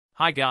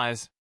Hi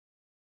guys.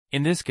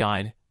 In this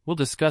guide, we'll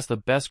discuss the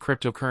best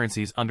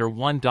cryptocurrencies under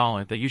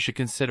 $1 that you should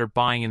consider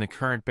buying in the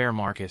current bear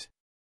market.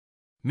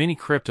 Many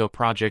crypto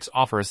projects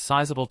offer a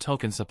sizable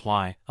token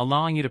supply,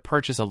 allowing you to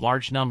purchase a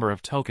large number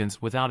of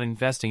tokens without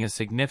investing a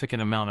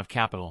significant amount of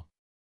capital.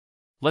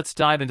 Let's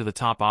dive into the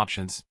top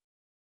options.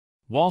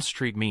 Wall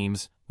Street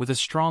Memes. With a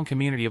strong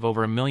community of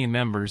over 1 million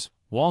members,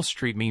 Wall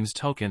Street Memes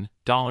token,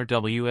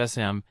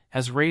 $WSM,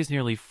 has raised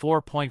nearly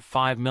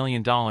 $4.5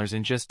 million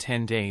in just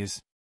 10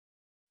 days.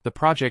 The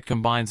project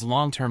combines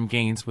long-term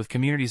gains with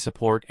community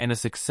support and a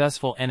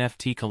successful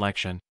NFT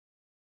collection.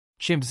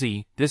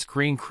 nyck. This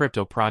green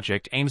crypto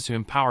project aims to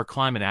empower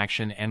climate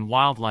action and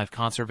wildlife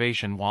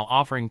conservation while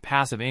offering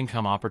passive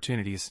income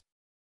opportunities.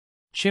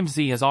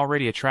 nyck has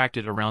already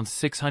attracted around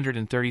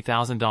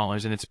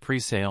 $630,000 in its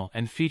pre-sale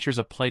and features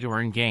a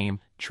play-to-earn game,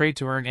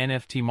 trade-to-earn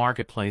NFT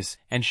marketplace,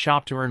 and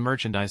shop-to-earn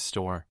merchandise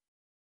store.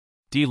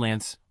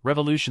 Delance,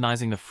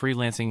 revolutionizing the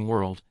freelancing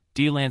world.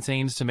 Delance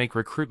aims to make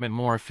recruitment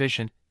more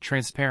efficient,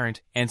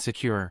 transparent, and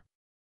secure.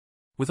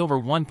 With over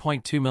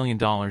 $1.2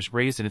 million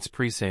raised in its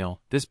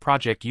pre-sale, this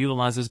project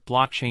utilizes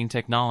blockchain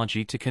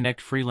technology to connect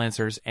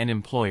freelancers and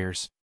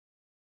employers.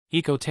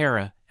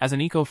 Ecoterra. As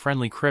an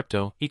eco-friendly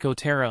crypto,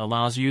 Ecoterra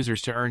allows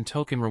users to earn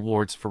token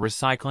rewards for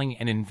recycling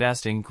and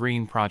invest in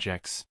green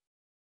projects.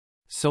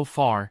 So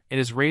far, it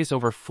has raised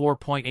over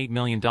 $4.8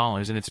 million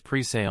in its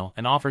pre-sale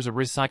and offers a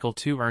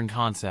recycle-to-earn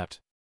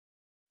concept.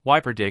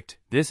 nyck.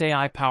 This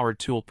AI-powered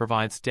tool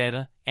provides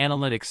data,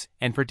 analytics,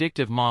 and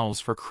predictive models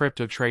for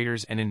crypto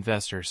traders and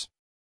investors.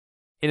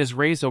 It has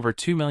raised over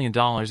 $2 million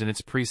in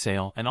its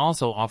pre-sale and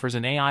also offers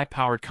an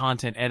AI-powered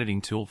content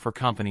editing tool for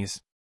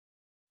companies.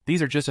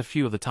 These are just a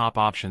few of the top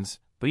options,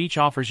 but each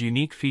offers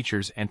unique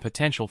features and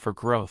potential for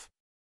growth.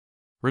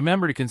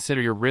 Remember to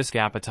consider your risk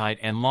appetite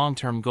and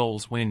long-term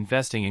goals when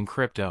investing in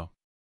crypto.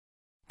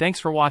 Thanks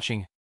for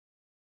watching.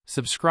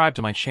 Subscribe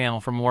to my channel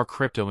for more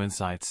crypto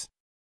insights.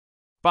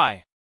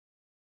 Bye.